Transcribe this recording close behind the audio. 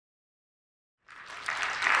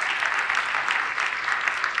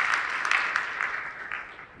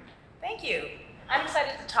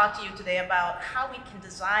talk to you today about how we can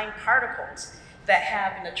design particles that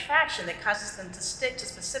have an attraction that causes them to stick to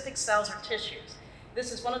specific cells or tissues.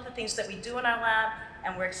 This is one of the things that we do in our lab,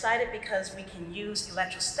 and we're excited because we can use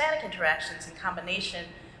electrostatic interactions in combination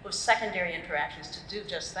with secondary interactions to do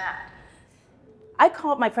just that. I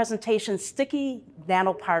called my presentation Sticky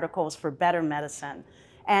Nanoparticles for Better Medicine.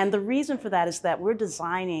 And the reason for that is that we're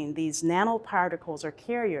designing these nanoparticles or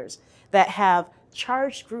carriers that have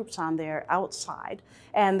charged groups on their outside.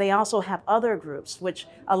 And they also have other groups which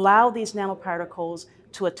allow these nanoparticles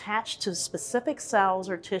to attach to specific cells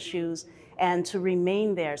or tissues and to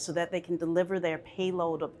remain there so that they can deliver their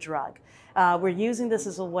payload of drug. We're using this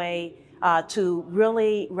as a way to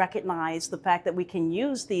really recognize the fact that we can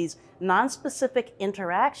use these non-specific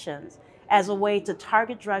interactions as a way to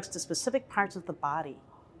target drugs to specific parts of the body.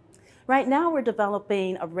 Right now, we're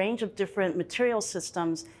developing a range of different material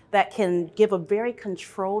systems that can give a very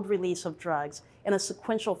controlled release of drugs in a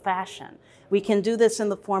sequential fashion. We can do this in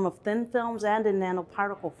the form of thin films and in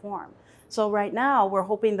nanoparticle form. So right now, we're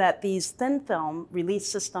hoping that these thin film release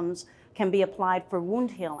systems can be applied for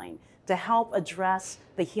wound healing to help address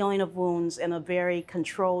the healing of wounds in a very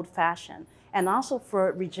controlled fashion, and also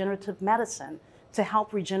for regenerative medicine to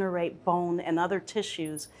help regenerate bone and other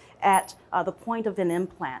tissues at the point of an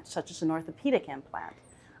implant, such as an orthopedic implant.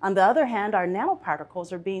 On the other hand, our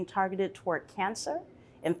nanoparticles are being targeted toward cancer,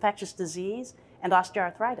 infectious disease, and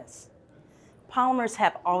osteoarthritis. Polymers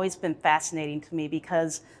have always been fascinating to me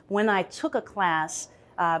because when I took a class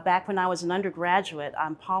back when I was an undergraduate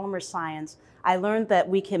on polymer science, I learned that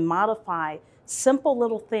we can modify simple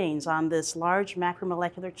little things on this large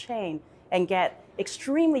macromolecular chain and get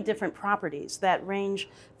extremely different properties that range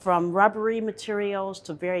from rubbery materials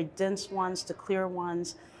to very dense ones to clear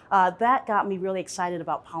ones. That got me really excited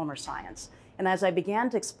about polymer science. And as I began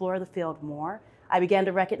to explore the field more, I began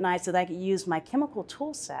to recognize that I could use my chemical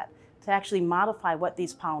tool set to actually modify what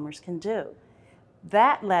these polymers can do.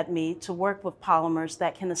 That led me to work with polymers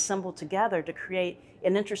that can assemble together to create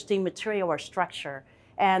an interesting material or structure.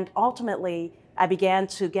 And ultimately, I began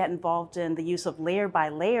to get involved in the use of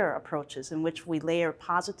layer-by-layer approaches in which we layer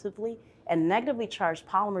positively and negatively charged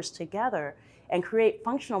polymers together and create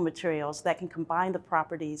functional materials that can combine the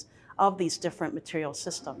properties of these different material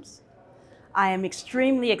systems. I am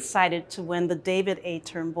extremely excited to win the David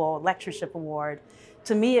Turnbull Lectureship Award.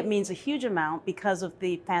 To me, it means a huge amount because of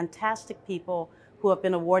the fantastic people who have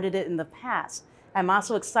been awarded it in the past. I'm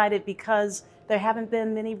also excited because there haven't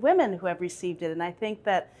been many women who have received it, and I think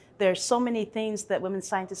that there's so many things that women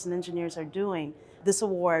scientists and engineers are doing. This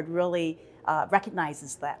award really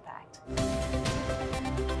recognizes that fact.